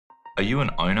Are you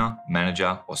an owner,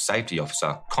 manager, or safety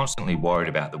officer constantly worried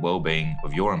about the well-being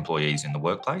of your employees in the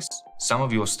workplace? Some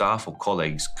of your staff or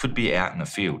colleagues could be out in the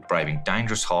field braving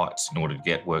dangerous heights in order to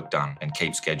get work done and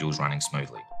keep schedules running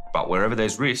smoothly. But wherever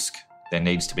there's risk, there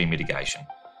needs to be mitigation.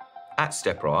 At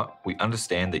STEPRITE, we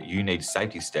understand that you need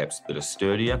safety steps that are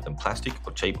sturdier than plastic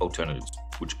or cheap alternatives,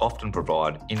 which often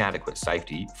provide inadequate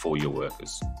safety for your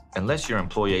workers. Unless your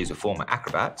employees are former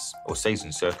acrobats or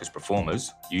seasoned circus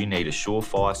performers, you need a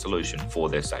surefire solution for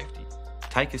their safety.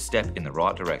 Take a step in the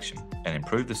right direction and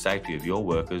improve the safety of your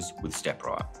workers with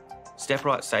STEPRITE.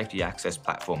 STEPRITE Safety Access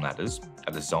Platform Ladders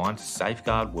are designed to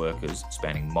safeguard workers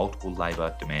spanning multiple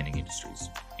labour-demanding industries,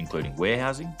 including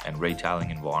warehousing and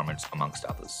retailing environments, amongst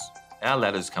others. Our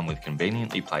ladders come with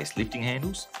conveniently placed lifting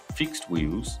handles, fixed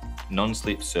wheels,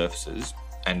 non-slip surfaces,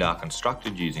 and are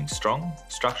constructed using strong,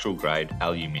 structural-grade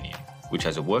aluminium, which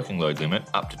has a working load limit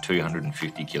up to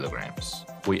 250 kilograms.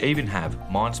 We even have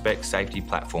Mine Spec Safety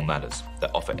Platform Ladders that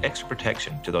offer extra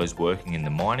protection to those working in the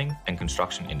mining and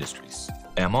construction industries.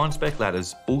 Our Mine Spec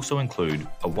ladders also include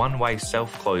a one-way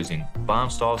self-closing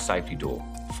barn-style safety door,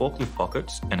 forklift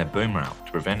pockets, and a boom rail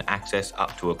to prevent access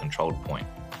up to a controlled point.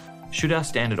 Should our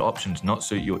standard options not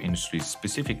suit your industry's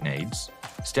specific needs,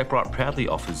 STEPRITE proudly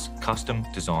offers custom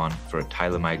design for a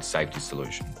tailor-made safety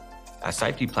solution. Our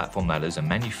safety platform ladders are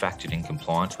manufactured in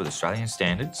compliance with Australian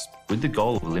standards with the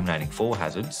goal of eliminating fall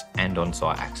hazards and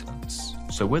on-site accidents.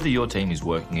 So whether your team is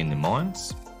working in the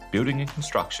mines, building and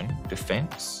construction,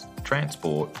 defence,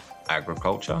 transport,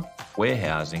 agriculture,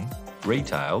 warehousing,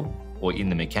 retail, or in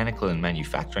the mechanical and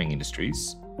manufacturing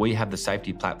industries, we have the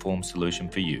safety platform solution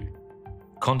for you.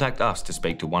 Contact us to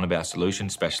speak to one of our solution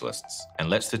specialists, and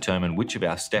let's determine which of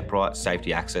our STEPRITE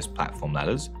Safety Access Platform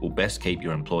Ladders will best keep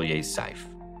your employees safe.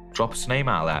 Drop us an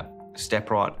email at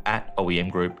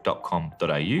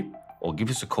steprite@oemgroup.com.au or give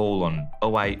us a call on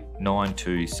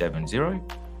 089270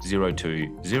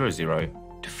 0200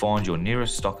 to find your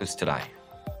nearest stockist today.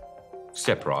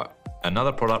 STEPRITE,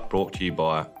 another product brought to you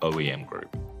by OEM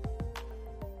Group.